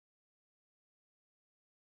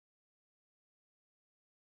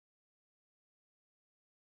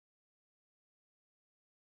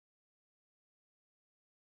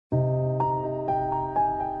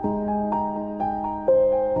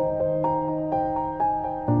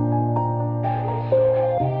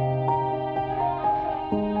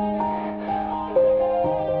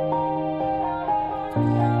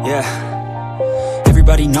yeah.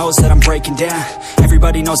 Everybody knows that I'm breaking down.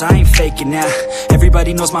 Everybody knows I ain't faking now.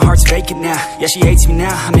 Everybody knows my heart's vacant now. Yeah, she hates me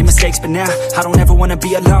now, I made mistakes, but now I don't ever wanna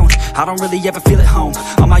be alone. I don't really ever feel at home.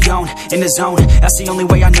 On my own, in the zone, that's the only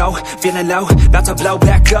way I know. Feeling low, about to blow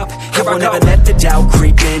back up. Here I won't ever let the doubt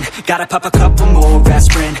creep in. Gotta pop a couple more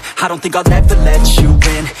aspirin. I don't think I'll ever let you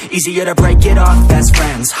in. Easier to break it off as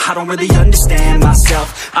friends. I don't really understand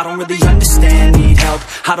myself. I don't really understand, need help.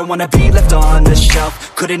 I don't wanna be left on the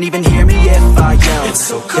shelf. Couldn't even hear me if I yelled. It's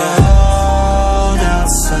so cold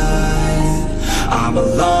outside, I'm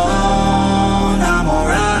alone, I'm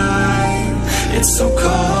alright. It's so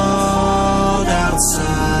cold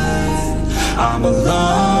outside, I'm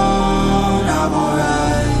alone, I'm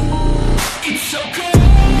alright. It's so cold.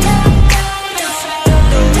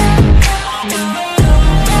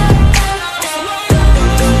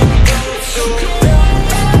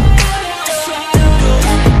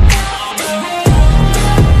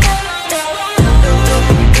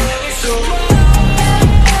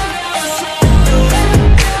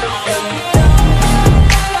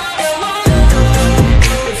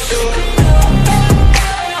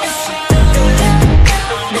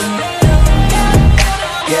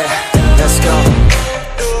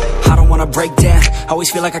 Break down, always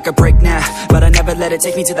feel like I could break now, but I never let it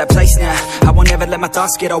take me to that place now. I won't ever let my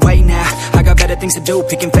thoughts get away now. I got better things to do,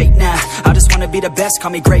 picking fate now. I just wanna be the best, call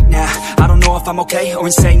me great now. I don't know if I'm okay or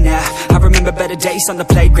insane now. I remember better days on the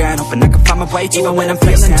playground, hoping I can find my way. Even when I'm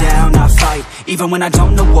feeling down, I fight. Even when I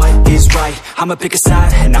don't know what is right, I'ma pick a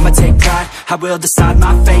side and I'ma take pride. I will decide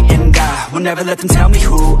my fate and I will never let them tell me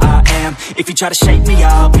who I am. If you try to shake me,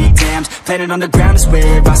 I'll be damned. Planet on the ground is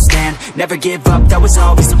where I stand. Never give up, that was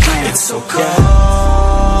always the plan. It's so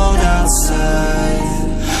cold outside,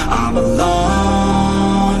 I'm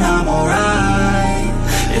alone, I'm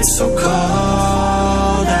alright. It's so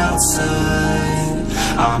cold outside,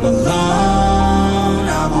 I'm alone,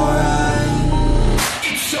 I'm alright.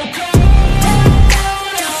 It's so cold.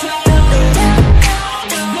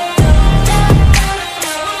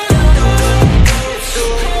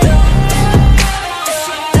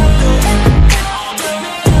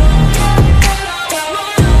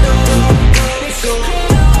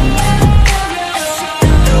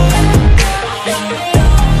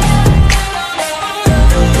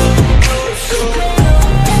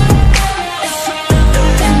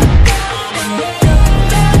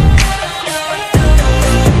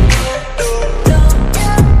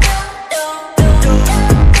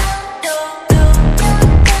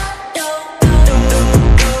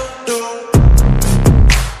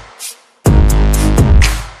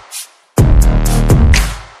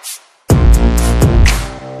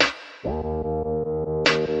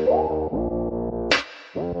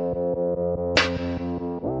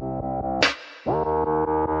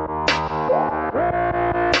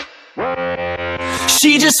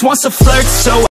 She just wants to flirt, so